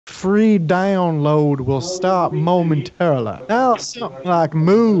free download will stop momentarily. Now something like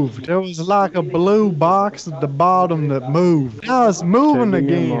moved. There was like a blue box at the bottom that moved. Now it's Okay, moving give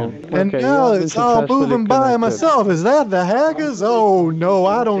me a again. moment. And Okay, you now have been it's all successfully moving by connected. myself. Is that the hackers? Oh no,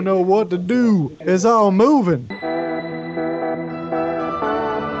 I don't know what to do. It's all moving.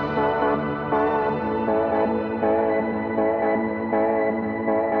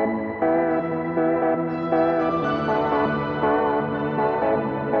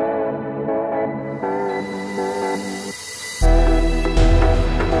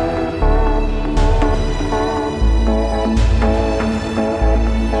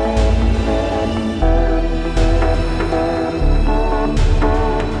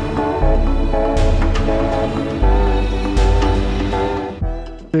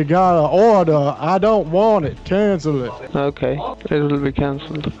 You got an order. I don't want it. Cancel it. Okay, it will be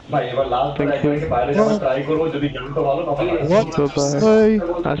cancelled. Thank you. What did you Goodbye. say?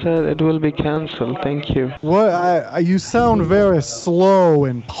 I said it will be cancelled. Thank you. What? You sound very slow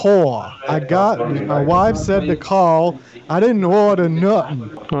and poor. My wife said to call. I didn't order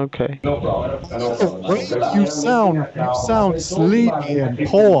nothing. Okay. You sound sleepy and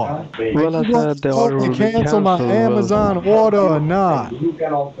poor. Well, I said the order You will be cancel my cancelled. Amazon order or not?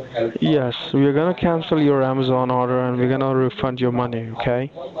 Yes, we're gonna cancel your Amazon order and we're gonna refund your money,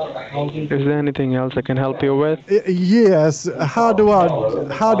 okay? Is there anything else I can help you with? Yes. How do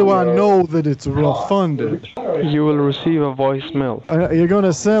I know that it's refunded? You will receive a voicemail. You're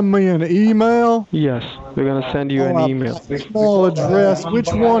gonna send me an email? Yes, we're gonna send you an email. Email address.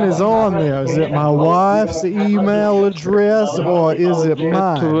 Which one is on there? Is it my wife's email address or is it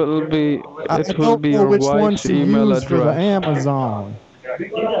mine? It will be your which one wife's she email used for the address. Amazon.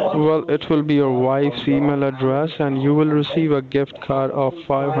 Well, it will be your wife's email address and you will receive a gift card of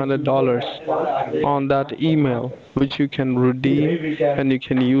 $500 on that email, which you can redeem and you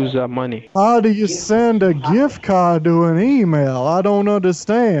can use that money. How do you send a gift card to an email? I don't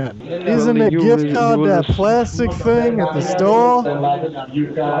understand. Isn't a gift card that plastic thing at the store?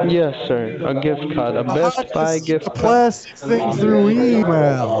 Yes, sir. A gift card, a Best Buy gift A card. plastic thing through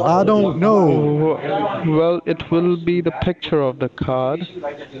email. I don't know. Well, it will be the picture of the card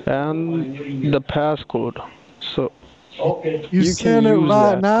and the passcode. So You send it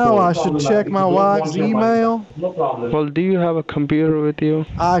right now. I should check my wife's email. Well, do you have a computer with you?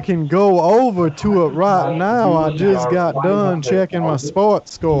 I can go over to it right now. I just got done checking my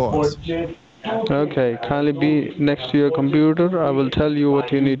sports scores. Okay, kindly be next to your computer. I will tell you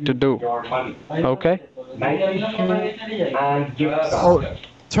what you need to do. Okay? Oh,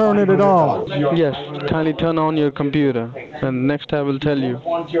 turn it on. Yes, kindly turn on your computer. And next I will tell you.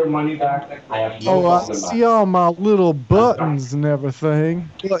 Oh, I see all my little buttons and everything.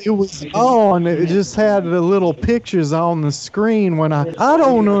 Well, it was on. It just had the little pictures on the screen when I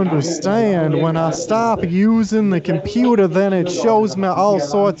don't understand. When I stop using the computer, then it shows me all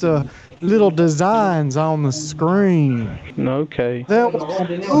sorts of little designs on the screen. Okay. Then when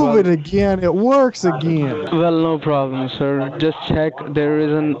I move it again, it works again. Well, no problem, sir. Just check. There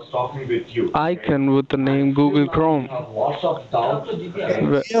is an icon with the name Google Chrome.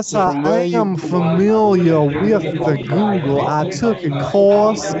 Yes, I am familiar with the Google. I took a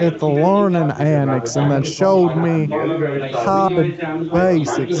course at the Learning Annex and that showed me how to do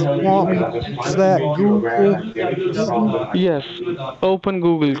basics. You want me to use that Google? Yes, open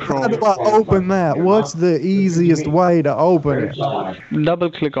Google How Chrome. do I open that? What's the easiest way to open it? Double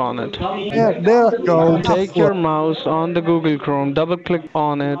click on it. Yeah, there it goes. Take your mouse on the Google Chrome, double click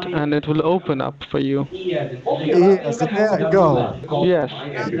on it, and it will open up for you. Yes, there it goes. Yes.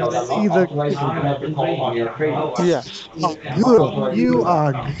 See the Yes. good. You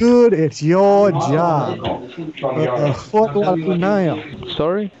are good at your job. What do I do now?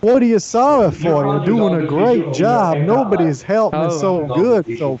 Sorry? What are you sorry for? You're doing a great job. Nobody's helped me so good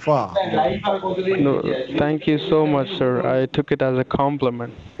so far. No, thank you so much, sir. I took it as a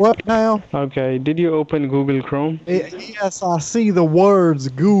compliment. What now? Okay, did you open Google Chrome? Yes, I see the words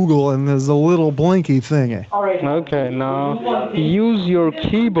Google and there's a little blinky thingy. Okay, now use your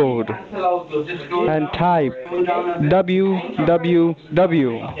keyboard and type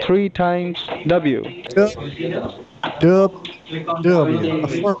www 3 times W. W.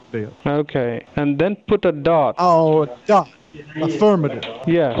 Affirmative. Okay, and then put a dot. Oh, dot. Affirmative.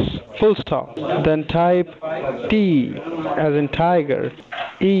 Yes, full stop. Then type T as in tiger,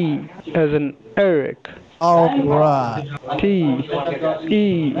 E as in Eric, All right. T,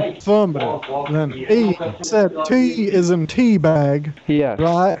 E. Affirmative. Then E. Said T is in teabag. Yes.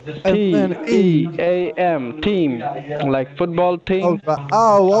 Right. And T, then E, A, M, team. Like football team. Oh, right.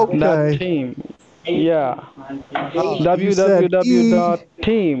 Oh, That okay. team. Yeah. You said www.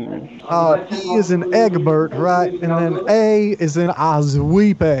 Team. E is in Egbert, right? And then A is in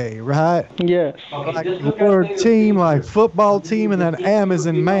Oswego, right? Yes. Like the word team, like football team, and then M is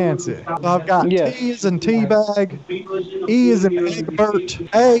in Mancy. So I've got Yes. T is in Teabag, E is in Egbert,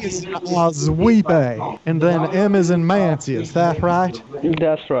 A is in Oswego, and then M is in Mancy. Is that right?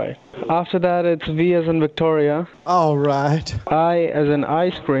 That's right. After that, it's V as in Victoria, All right. I as in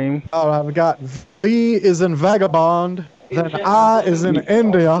ice cream, All right. I've got V is in Vagabond, then I is in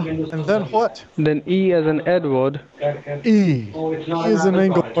India, and then what? then E as in Edward, E. E is in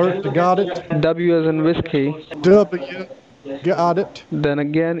Engelbert. Got it. W as in whiskey, W. Got it. then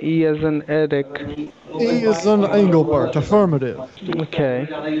again E as in Eric. E is in Engelbert. Affirmative. Okay.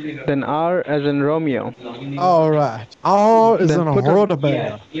 Then R as in Romeo. All right. R is Then in put a-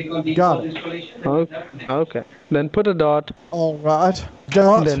 Rotterdam. Got it. Okay. Then put a dot. All right.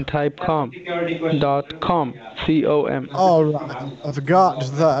 Got. Then type com. .com. COM. All right. I've got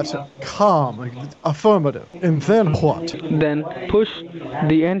that. Com. Affirmative. And then what? Then push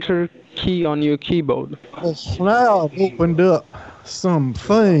the enter key on your keyboard. Well, now I've opened up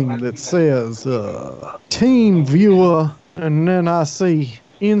something that says Team Viewer, and then I see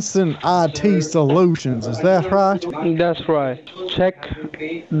Instant IT Solutions. Is that right? That's right. Check.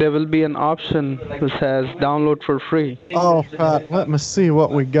 There will be an option that says download for free. All right. Let me see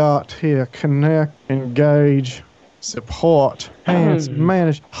what we got here. Connect, engage, support, hands,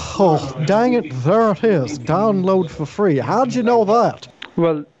 manage. Oh, dang it. There it is. Download for free. How'd you know that?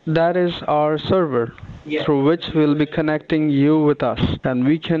 Well, that is our server through which we'll be connecting you with us, and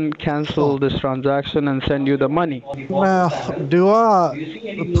we can cancel this transaction and send you the money. Now, do I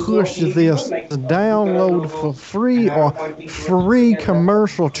push this download for free or free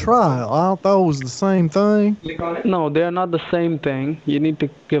commercial trial? Aren't those the same thing? No, they are not the same thing. You need to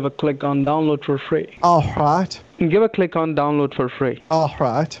give a click on download for free. All right. Give a click on download for free. All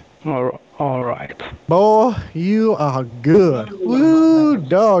right. All right. Boy, you are good. Woo,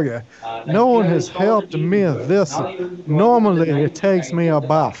 doggy. No one has helped me this. Normally, it takes me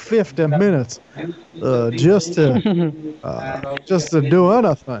about 50 minutes just to do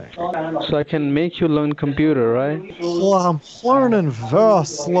anything. So I can make you learn computer, right? Well, I'm learning very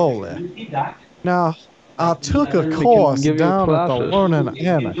slowly. Now, I took a course give you down at the classes. Learning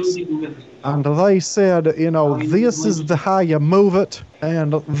Annex, and they said, this is how you move it.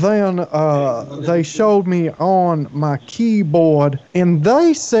 And then they showed me on my keyboard, and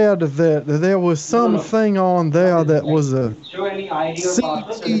they said that there was something on there that was a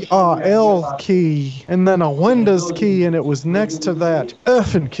CTRL key, and then a Windows key, and it was next to that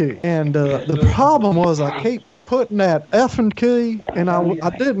effing key. And the problem was I keep putting that effing key, and I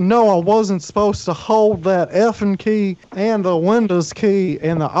didn't know I wasn't supposed to hold that effing key and the Windows key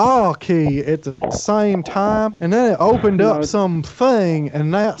and the R key at the same time, and then it opened up something,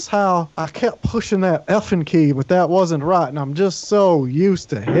 and that's how I kept pushing that effing key, but that wasn't right, and I'm just so used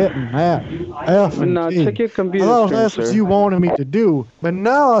to hitting that effing Now key. check your computer I thought screen, that's what sir. you wanted me to do, but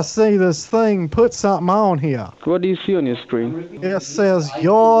now I see this thing put something on here. What do you see on your screen? It says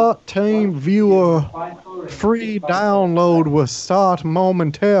your team viewer free download will start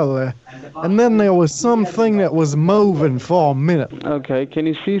momentarily, and then there was something that was moving for a minute. Okay, can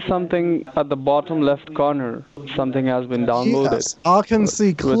you see something at the bottom left corner? Something has been downloaded. Yes, I can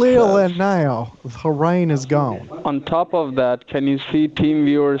see clearly now the rain is gone. On top of that, can you see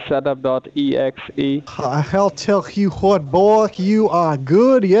TeamViewer setup.exe? I'll tell you what, boy, you are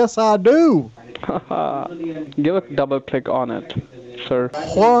good. Yes, I do. Give a double click on it, sir.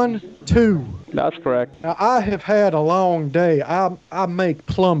 1, 2. That's correct. Now, I have had a long day. I make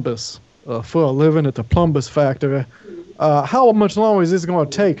plumbus for a living at the plumbus factory. How much longer is this going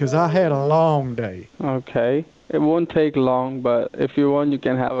to take? Because I had a long day. Okay. It won't take long, but if you want, you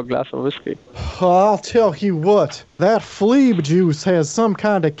can have a glass of whiskey. I'll tell you what, that flea juice has some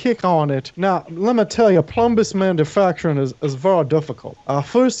kind of kick on it. Now, let me tell you, plumbus manufacturing is very difficult.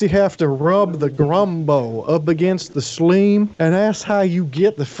 First, you have to rub the grumbo up against the sleam, and that's how you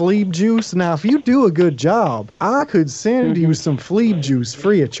get the flea juice. Now, if you do a good job, I could send you some flea juice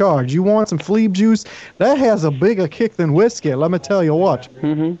free of charge. You want some flea juice? That has a bigger kick than whiskey, let me tell you what.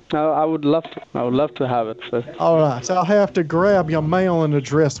 I would love to. I would love to have it, sir. All right, so I'll have to grab your mailing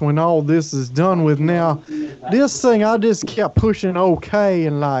address when all this is done with. Now, this thing, I just kept pushing OK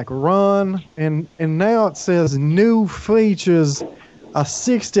and like run, and now it says new features a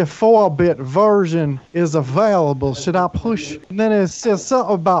 64-bit version is available. Should I push? And then it says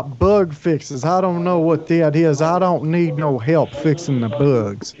something about bug fixes. I don't know what that is. I don't need no help fixing the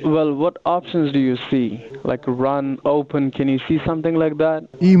bugs. Well, what options do you see? Like run, open, can you see something like that?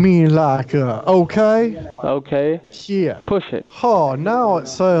 You mean like, okay? Okay, Yeah. push it. Oh, now it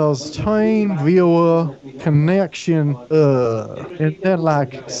says team viewer connection, and then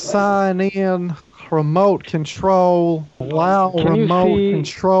like sign in, remote control, allow Can you remote see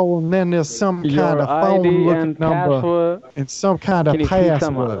control, and then there's some kind your of ID phone-looking and number password? and some kind of Can you see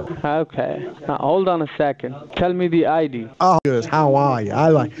someone? password. Okay, now hold on a second. Tell me the ID. Oh, good. How are you? I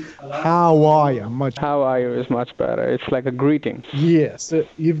like, how are you? Much. How are you is much better. It's like a greeting. Yes,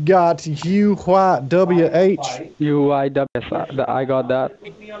 you've got UYWH. UIW. Yes, I got that.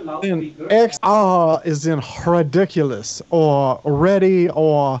 Then XR is in ridiculous or ready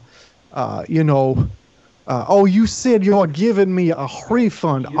or, oh, you said you're giving me a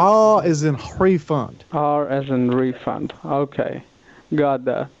refund. R is in refund. R as in refund. Okay, got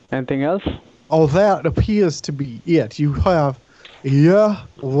that. Anything else? Oh, that appears to be it. You have, yeah,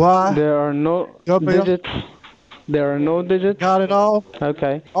 Y, There are no W. digits. There are no digits. Got it all?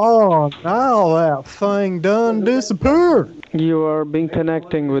 Okay. Oh, now that thing done disappeared. You are being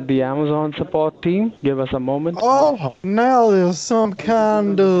connecting with the Amazon support team. Give us a moment. Oh, now there's some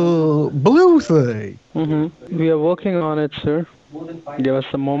kind of blue thing. We are working on it, sir. Give us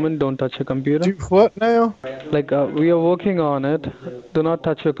a moment. Don't touch your computer. Do what now? Like, we are working on it. Do not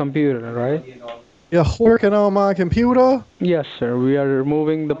touch your computer, right? You're working on my computer? Yes, sir. We are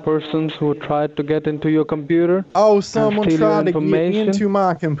removing the persons who tried to get into your computer. Oh, someone steal your tried to get information. into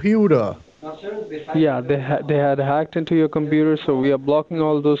my computer. Yeah, they had hacked into your computer, so we are blocking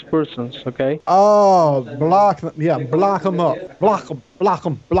all those persons, okay? Oh, block them. Yeah, block them up. Block them, block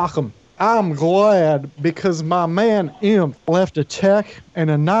them, block them. I'm glad because my man Imp left a check and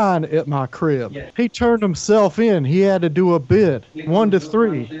a 9 at my crib. He turned himself in. He had to do a bid. 1 to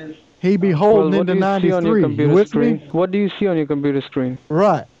 3. He be holding What into do you see on your 93. You computer with screen? me? What do you see on your computer screen?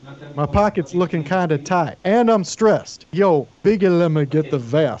 Right. My pocket's looking kind of tight. And I'm stressed. Yo, Biggie, let me get the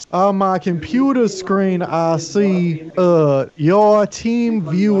vest. On my computer screen, I see, your team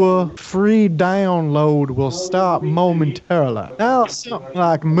viewer free download will stop momentarily. Now something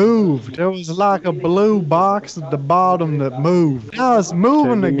like moved. There was like a blue box at the bottom that moved. Now it's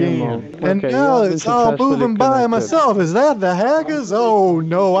moving Okay, give me a again. moment. And Okay, now you have it's been all successfully moving by connected. myself. Is that the hackers? Oh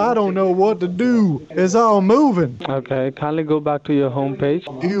no, I don't know what to do. It's all moving. Okay, kindly go back to your home page.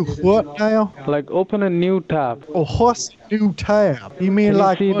 Do what now? Like, open a new tab. Oh, what's a new tab? You mean Can you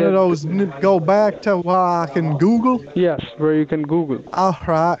like see one of that- those go back to where I can Google? Yes, where you can Google.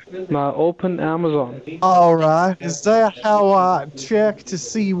 Alright, Now open Amazon. alright. Is that how I check to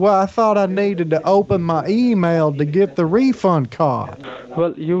see what I thought I needed to open my email to get the refund card?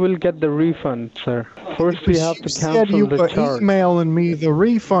 Well, you will get the refund, sir. First, we have You to said you cancel the were charge. emailing me the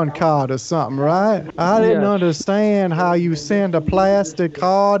refund card or something, right? I didn't Yes. understand how you send a plastic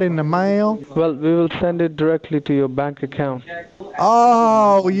card in the mail. Well, we will send it directly to your bank account.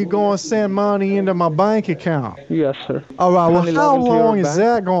 Oh, you gonna send money into my bank account? Yes, sir. All right, well, Kindly how log into your long is bank.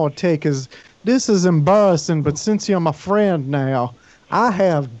 that going to take? 'Cause this is embarrassing, but since you're my friend now, I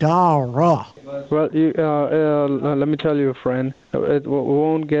have diarrhea. Well, let me tell you, friend, it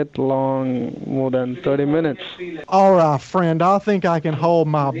won't get long, more than 30 minutes. All right, friend, I think I can hold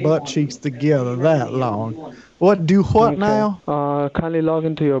my butt cheeks together that long. What, do what Okay. now? Kindly log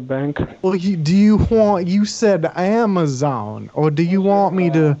into your bank. Well, you said Amazon, or do you want me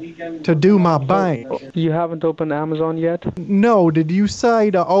to do my bank? You haven't opened Amazon yet? No, did you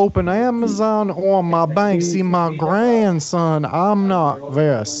say to open Amazon or my bank? See, my grandson, I'm not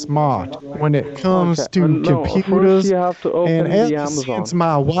very smart when it comes Okay. to No, computers. first you have to open And the ever Amazon. since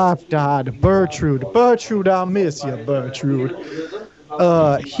my wife died, Bertrude, I miss you, Bertrude.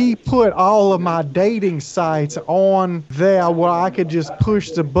 He put all of my dating sites on there where I could just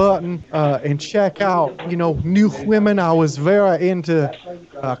push the button and check out, new women. I was very into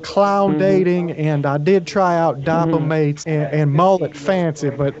clown dating, and I did try out diaper mates and mullet fancy,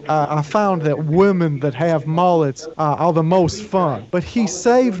 but I found that women that have mullets are the most fun. But he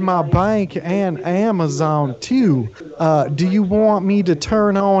saved my bank and Amazon too. Do you want me to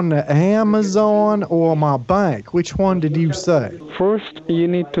turn on the Amazon or my bank? Which one did you say? First, you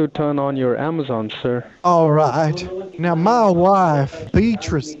need to turn on your Amazon, sir. All right. Now, my wife,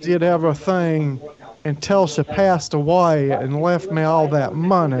 Beatrice, did everything until she passed away and left me all that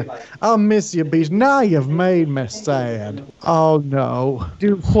money. I miss you, Beatrice. Now you've made me sad. Oh, no.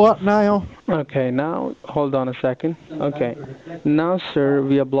 Do what now? Okay, now, hold on a second. Okay. Now, sir,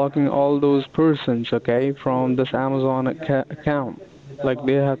 we are blocking all those persons, okay, from this Amazon account. Like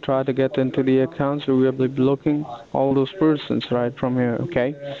they have tried to get into the accounts, so we will be blocking all those persons right from here.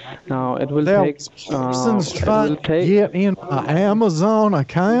 Okay. Now There was persons it trying will to take. get in my Amazon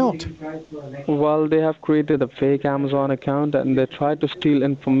account. Well, they have created a fake Amazon account and they try to steal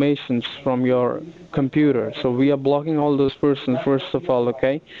informations from your computer. So we are blocking all those persons first of all,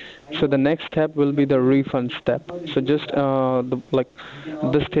 okay? So the next step will be the refund step. So just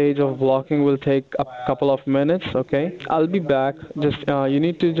the stage of blocking will take a couple of minutes, okay? I'll be back. Just you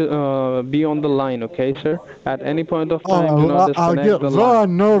need to be on the line, okay, sir? At any point of time, do Oh, not I disconnect get the line. very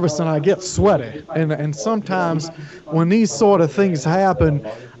nervous and I get sweaty. And sometimes when these sort of things happen,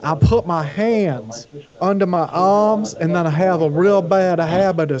 I put my hands under my arms and then I have a real bad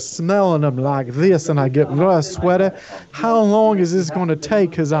habit of smelling them like this and I get very sweaty. How long is this going to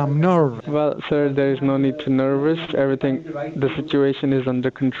take? Because I'm nervous. Well, sir, there is no need to nervous. Everything, the situation is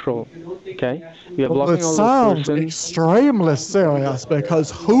under control. Okay? We are Well, it blocking all those sounds persons. extremely serious because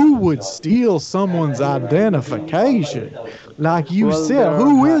who would steal someone's identification? Like you Well, said, there are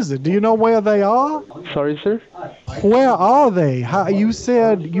who is it? Do you know where they are? sorry, sir. Where are they? How, you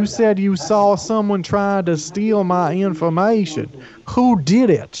said you saw someone trying to steal my information. Who did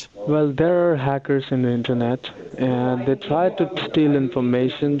it? Well, there are hackers in the internet, and they try to steal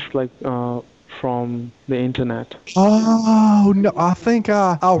information from the internet. Oh no! I think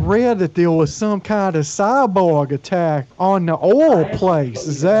I read that there was some kind of cyborg attack on the oil place.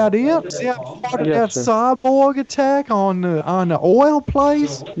 Is that it? Is that part of that Yes, sir. cyborg attack on the oil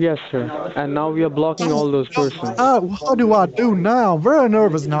place? Yes, sir. And now we are blocking all those persons. What do I do now? I'm very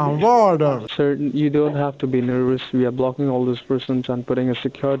nervous now. I'm very nervous. Sir, you don't have to be nervous. We are blocking all those persons and putting a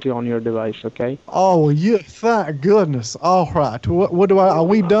security on your device, okay? Oh, yeah, thank goodness. All right. What do I? Are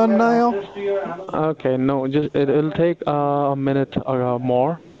we done now? Okay, no, just it'll take a minute or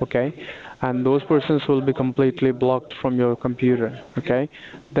more, okay? And those persons will be completely blocked from your computer, okay?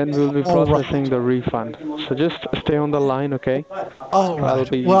 Then we'll be All processing right. the refund. So just stay on the line, okay? All I'll right.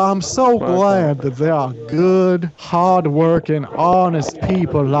 be Well, I'm so okay. glad that there are good, hard-working, honest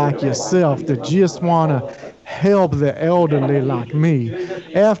people like yourself that just want to help the elderly like me.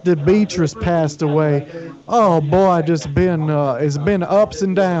 After Beatrice passed away, oh boy, it's been ups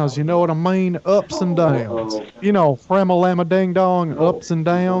and downs. You know what I mean? Ups and downs. You know, Framalama Ding Dong, ups and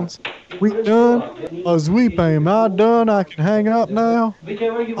downs. We done? Sweet am I done? I can hang up now? Sweet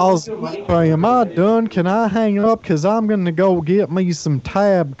am I done? Can I hang up? Because I'm going to go get me some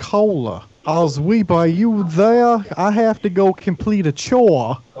Tab Cola. Sweep, are you there? I have to go complete a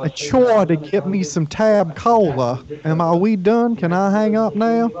chore. A chore to get me some Tab Cola. Are we done? Can I hang up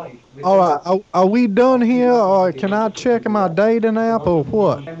now? All right, are we done here, or can I check my dating app, or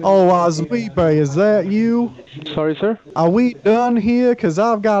what? Oh, Sweep, is that you? Sorry, sir? Are we done here? Because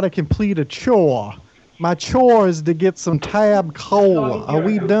I've got to complete a chore. My chore is to get some Tab Cola. Are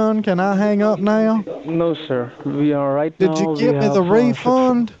we done? Can I hang up now? No, sir. We are right Did now. you We get me have the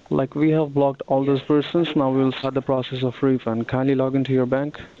refund? like we have blocked all those persons. Now we will start the process of refund. Kindly log into your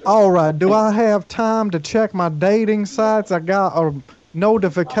bank. All right. Do I have time to check my dating sites? I got a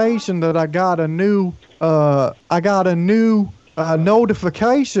notification that I got a new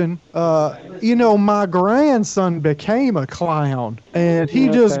notification. My grandson became a clown, and he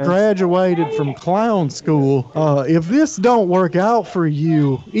just Okay. graduated from clown school. If this don't work out for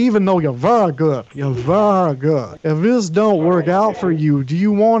you, even though you're very good, if this don't work out for you, do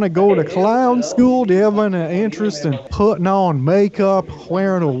you want to go to clown school? Do you have any interest in putting on makeup,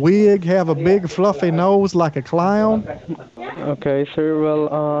 wearing a wig, have a big fluffy nose like a clown? Okay, sir.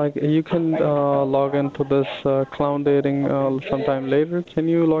 Well, you can log into this clown dating sometime later. Can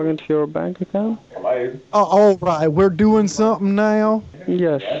you log into your bank account? All right, we're doing something now.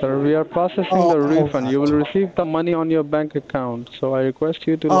 Yes, sir. We are processing Oh, the all refund. You will right. receive the money on your bank account. So I request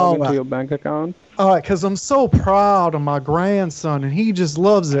you to log All into right. your bank account. All right, because I'm so proud of my grandson, and he just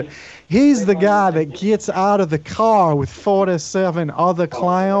loves it. He's the guy that gets out of the car with 47 other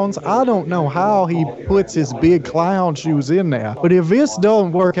clowns. I don't know how he puts his big clown shoes in there. But if this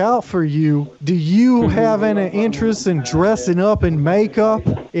doesn't work out for you, do you have any interest in dressing up in makeup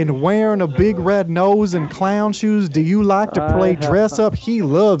and wearing a big red nose and clown shoes? Do you like to play dress up? He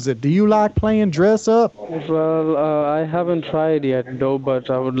loves it. Do you like playing dress up? Well, I haven't tried yet though, but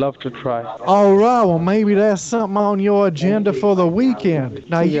I would love to try. All right, well, maybe that's something on your agenda for the weekend.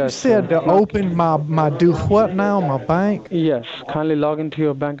 Now, you Yes, said to sir. open my do what now, my bank? Yes, kindly log into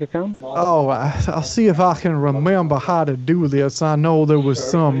your bank account. Oh, I'll see if I can remember how to do this. I know there was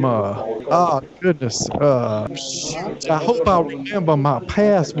some, oh, goodness, shoot, I hope I remember my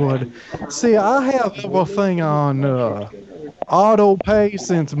password. See, I have everything on, auto pay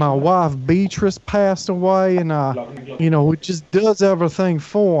since my wife Beatrice passed away, and it just does everything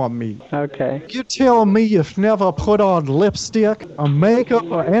for me. Okay. You tell me you've never put on lipstick or makeup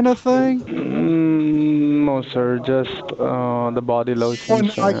or anything? No, sir. Just the body Well,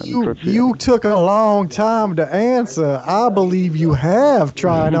 lotions now and you perfume. took a long time to answer. I believe you have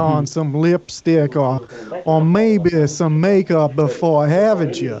tried on some lipstick or maybe some makeup before,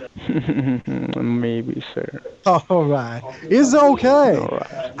 haven't you? Maybe, sir. All right. It's okay. All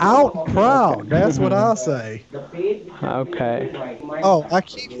right. Out and Okay. proud. That's what I say. Okay. Oh, I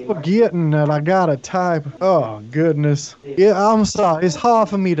keep forgetting that I gotta type. Oh, goodness. Yeah, I'm sorry. It's hard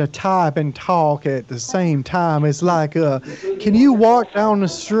for me to type and talk at the same time. It's like, can you walk down the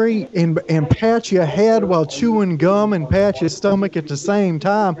street and pat your head while chewing gum and pat your stomach at the same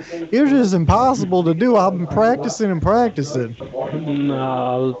time? It's just impossible to do. I've been practicing and practicing. No,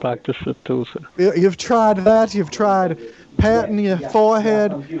 I'll practice it too, sir. You've tried that. You've tried patting your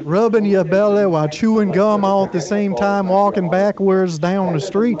forehead, rubbing your belly while chewing gum all at the same time, walking backwards down the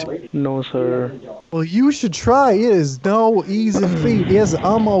street. No, sir. Well, you should try. It is no easy feat. It's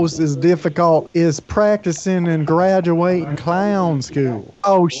almost as difficult as practicing and graduating clown school.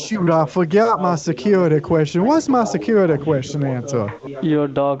 Oh, shoot, I forgot my security question. What's my security question answer? Your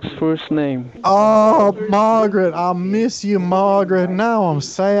dog's first name. Oh, Margaret, I miss you, Margaret. Now I'm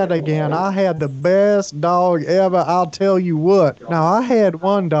sad again. I had the best dog ever. I'll tell you what. Now, I had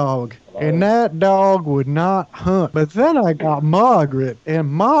one dog, and that dog would not hunt. But then I got Margaret, and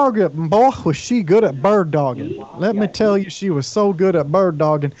Margaret, boy, was she good at bird dogging. Let me tell you, she was so good at bird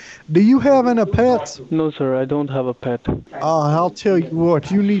dogging. Do you have any pets? No, sir. I don't have a pet. I'll tell you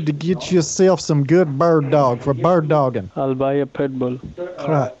what, you need to get yourself some good bird dog for bird dogging. I'll buy a pit bull.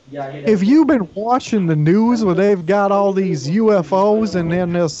 Right. Have you been watching the news where they've got all these UFOs and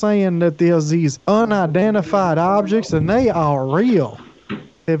then they're saying that there's these unidentified objects and they are real?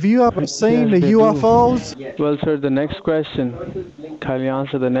 Have you ever seen the Yes, they do. UFOs? Well, sir, the next question. Kindly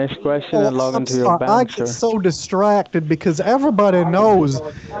answer the next question and log I'm into your sorry, I bank, get sir. so distracted because everybody knows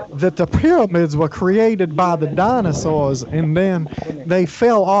that the pyramids were created by the dinosaurs and then they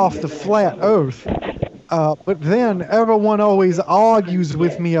fell off the flat earth. But then everyone always argues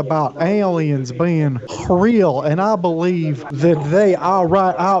with me about aliens being real, and I believe that they are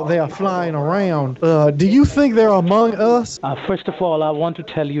right out there flying around. Do you think they're among us? First of all, I want to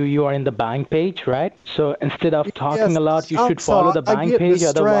tell you you are in the bank page, right? So instead of talking Yes, a lot, you I'm should follow sorry, the I bank get page.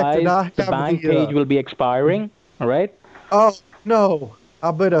 distracted. I Otherwise, the have bank the, page will be expiring, all right? Oh, no. I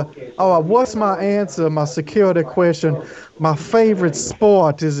better. Oh, what's my answer? My security question. My favorite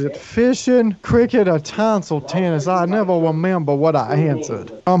sport, is it fishing, cricket, or tonsil tennis? I never remember what I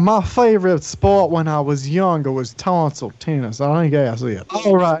answered. My favorite sport when I was younger was tonsil tennis. I think that's it.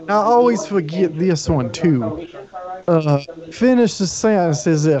 All right. Now, I always forget this one, too. Finish the sentence.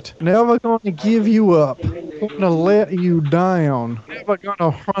 Is it never going to give you up? Going to let you down? Never going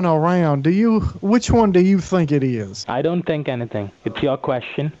to run around? Which one do you think it is? I don't think anything. It's your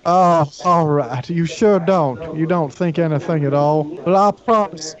question. Oh, all right. You sure don't. You don't think anything at all. But I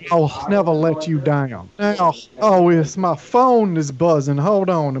promise I'll never let you down. Now, it's my phone is buzzing.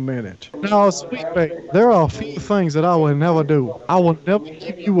 Hold on a minute. Now, sweet baby, there are a few things that I will never do. I will never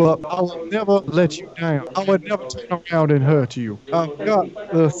give you up. I will never let you down. I would never turn around and hurt you. I've got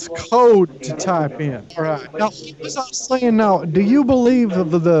this code to type in. All right. Now, as I was saying now, do you believe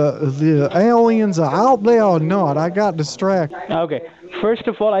the aliens are out there or not? I got distracted. Okay. First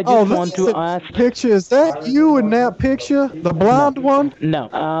of all, I just want to ask... Picture, is that you in that picture? The blonde one?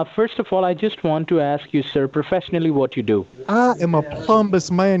 No. First of all, I just want to ask you, sir, professionally what you do. I am a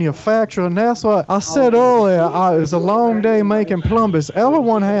plumbus manufacturer, and that's what I said earlier. It's a long day making plumbus.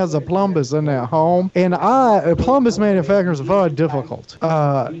 Everyone has a plumbus in their home, and plumbus manufacturers are very difficult.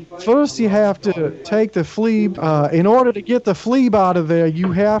 First, you have to take the flea. In order to get the flea out of there,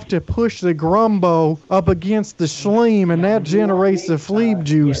 you have to push the grumbo up against the schleem, and that generates the flea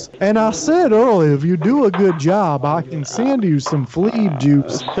juice. And I said earlier, if you do a good job, I can send you some flea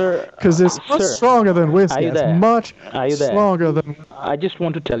juice. Sir, Because it's much stronger than whiskey. Are you It's there? much Are you there? stronger than... I just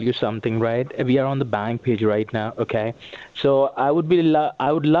want to tell you something, right? We are on the bank page right now, okay? So I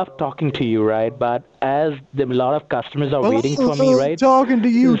would love talking to you, right? But as a lot of customers are waiting for me, right? Talking to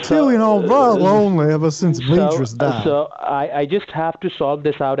you too, I'm very lonely ever since Beatrice died. So I just have to solve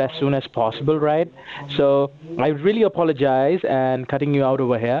this out as soon as possible, right? So I really apologize and cutting you out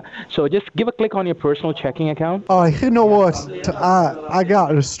over here. So just give a click on your personal checking account. Oh, you know what? I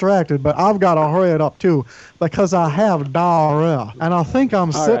got distracted, but I've got to hurry it up too because I have diarrhea. And I think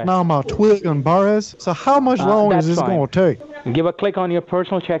I'm sitting on my twig and berries. So how much longer is this going to take? Give a click on your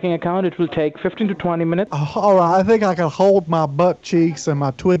personal checking account. It will take 15 to 20 minutes. All right, I think I can hold my butt cheeks and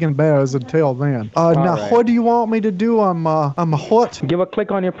my twig and bears until then. Now, right. what do you want me to do on my what? Give a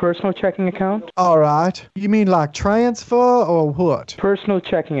click on your personal checking account. All right. You mean like transfer or what? Personal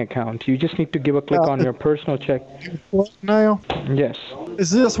checking account. You just need to give a click on your personal check. What now? Yes.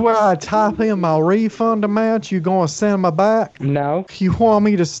 Is this where I type in my refund amount you gonna send me back? No. You want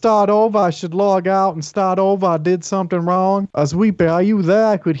me to start over? I should log out and start over. I did something wrong. Sweepy, are you there?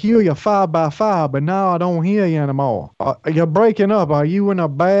 I could hear you 5 by 5, but now I don't hear you anymore. You're breaking up. Are you in a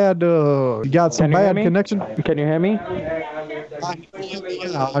bad, you got some bad connection? Can you hear me?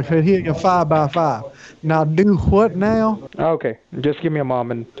 I could hear you 5 by 5. Now do what now? Okay, just give me a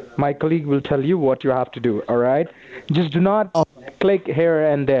moment. My colleague will tell you what you have to do, all right? Just do not click here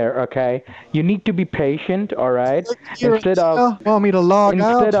and there, okay? You need to be patient, all right? Instead of want me to log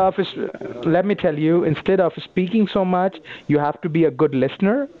out? Let me tell you, instead of speaking so much, you have to be a good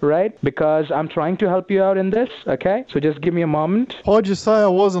listener, right? Because I'm trying to help you out in this, okay? So just give me a moment. What'd you say? I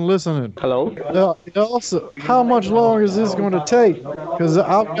wasn't listening. Hello? Also, how much longer is this going to take? Because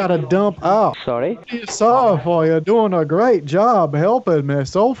I've got to dump out. Sorry? Sorry for you. Doing a great job helping me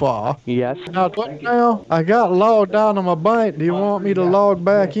so far. Yes. Now, what now? I got logged out of my bank. Do you want me to log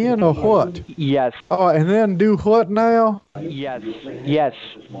back in or what? Yes. Oh, and then do what now? Yes. Yes.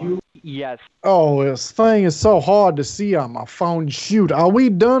 Yes. Oh, this thing is so hard to see on my phone. Shoot, are we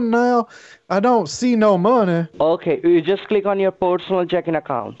done now? I don't see no money. Okay, you just click on your personal checking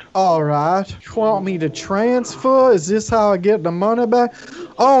account. All right. You want me to transfer? Is this how I get the money back?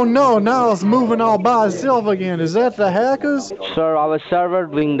 Oh, no, now it's moving all by itself again. Is that the hackers? Sir, our server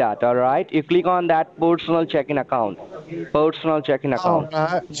doing that, alright? You click on that personal checking account. Personal checking account. All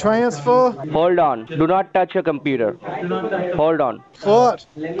right. Transfer? Hold on. Do not touch your computer. Hold on. What?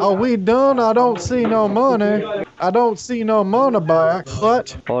 Are we done? I don't see no money. I don't see no money back.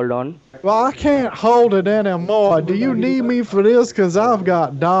 What? Hold on. Well, I can't hold it anymore. Do you need me for this? Because I've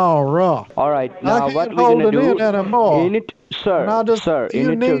got dial rough. Alright, now I what can't we're hold gonna it do... in anymore. You need... Sir, do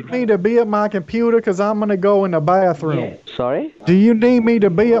you need me to be at my computer? Because I'm going to go in the bathroom. Sorry? Do you need me to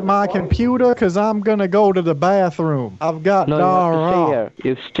be at my computer? Because I'm going to go to the bathroom. I've got No, dial you have to rough. stay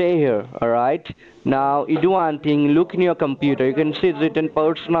here. You stay here, alright? Now, you do one thing. Look in your computer. You can see it's written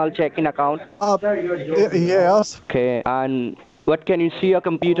personal checking account. Yes. Okay, and... What can you see your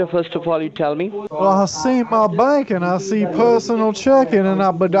computer first of all, you tell me? Well, I see my bank and I see personal checking,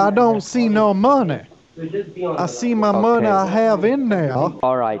 but I don't see no money. I see my money I have in there.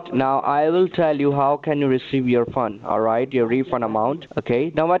 Alright, now I will tell you how can you receive your fund, alright, your refund amount,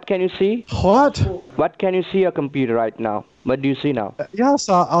 okay? Now what can you see? What? What can you see your computer right now? What do you see now? Yes,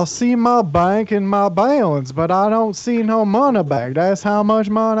 I see my bank and my balance, but I don't see no money back. That's how much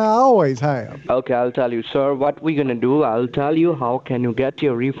money I always have. Okay, I'll tell you, sir, what we're gonna do, I'll tell you how can you get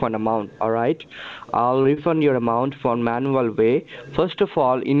your refund amount, alright? I'll refund your amount for manual way. First of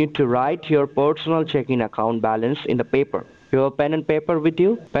all, you need to write your personal checking account balance in the paper. You have a pen and paper with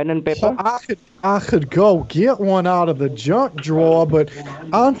you? Pen and paper? I could go get one out of the junk drawer, but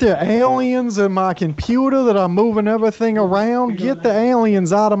aren't there aliens in my computer that are moving everything around? Get the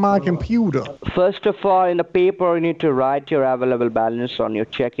aliens out of my computer. First of all, in the paper, you need to write your available balance on your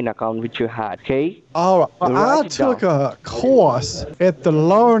checking account which you had, okay? All right. I took a course at the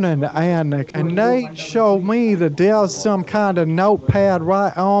Learning Annex, and they showed me that there's some kind of notepad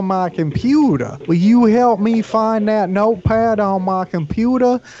right on my computer. Will you help me find that notepad on my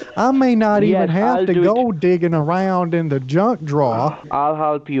computer? I may not even have to go digging around in the junk drawer. I'll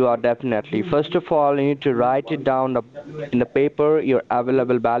help you out definitely. First of all, you need to write it down in the paper, your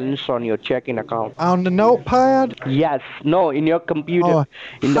available balance on your checking account. On the notepad? Yes. No, in your computer.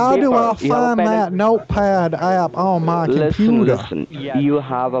 In the how paper. do I find that notepad app on my computer? Listen. You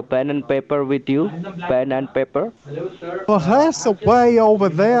have a pen and paper with you? Pen and paper? Well, that's way over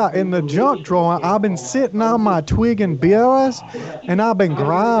there in the junk drawer. I've been sitting on my twig and berries, and I've been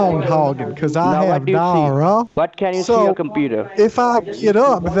groundhogging because I have diarrhea. What can you see your computer? If I get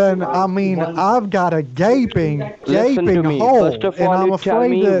up, then, I mean, I've got a gaping hole, First of all, and I'm you tell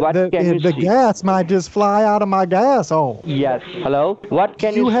me afraid what that can you the see? gas might just fly out of my gas hole. Yes. Hello? What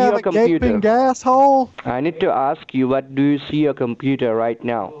can you see have your a computer? gaping gas hole? I need to ask you, what do you see your computer right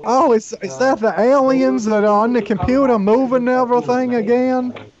now? Oh, is that the aliens that are on the computer moving everything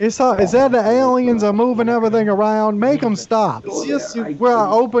again? Is that the aliens are moving everything around? Make them stop. It's just where I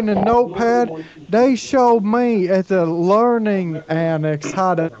open the notepad. They showed me at the Learning Annex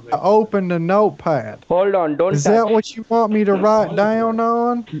how to open the notepad. Hold on, don't touch. Is that what you want me to write down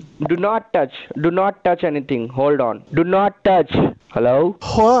on? Do not touch. Do not touch anything. Hold on. Do not touch. Hello?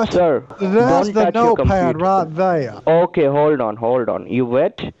 What? Sir, That's don't the touch your notepad computer. right there. Okay, hold on. You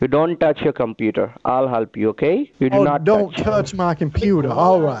wait. You don't touch your computer. I'll help you, okay? You do Oh, not don't touch. touch my computer.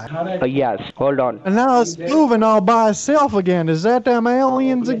 All right. Yes, hold on. And now it's moving all by itself again. Is that them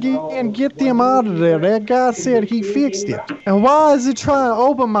aliens again? Get them out of there. That guy said he fixed it. And why is he trying to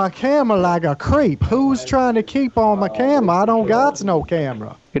open my camera like a creep? Who's trying to keep on my camera? I don't got no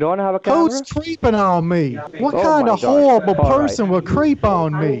camera. You don't have a camera? Who's creeping on me? What Oh kind my of God. horrible All person right. would creep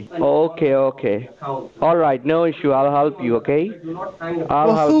on me? Okay. Alright, no issue. I'll help you, okay? I'll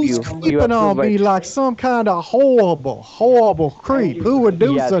Well, help who's you. You creeping have to on me wait. like some kind of horrible creep? Who would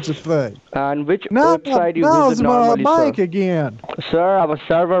do Yes. such a thing? And which Now, website you now's visit my normally, bank sir? again. Sir, our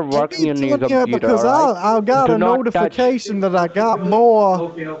server working on your computer, Because alright? I got Do a not notification that I got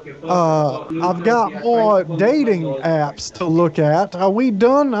more. I've got more dating apps to look at. Are we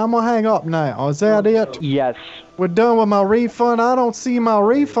done? I'm gonna hang up now. Is that it? Yes. We're done with my refund. I don't see my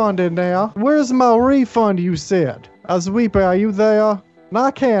refund in there. Where's my refund? You said. Azweepa, are you there?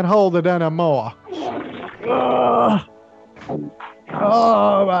 I can't hold it anymore. Ugh.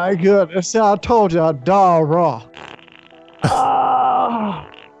 Oh my goodness! I told you, Dara.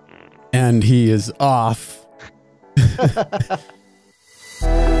 And he is off.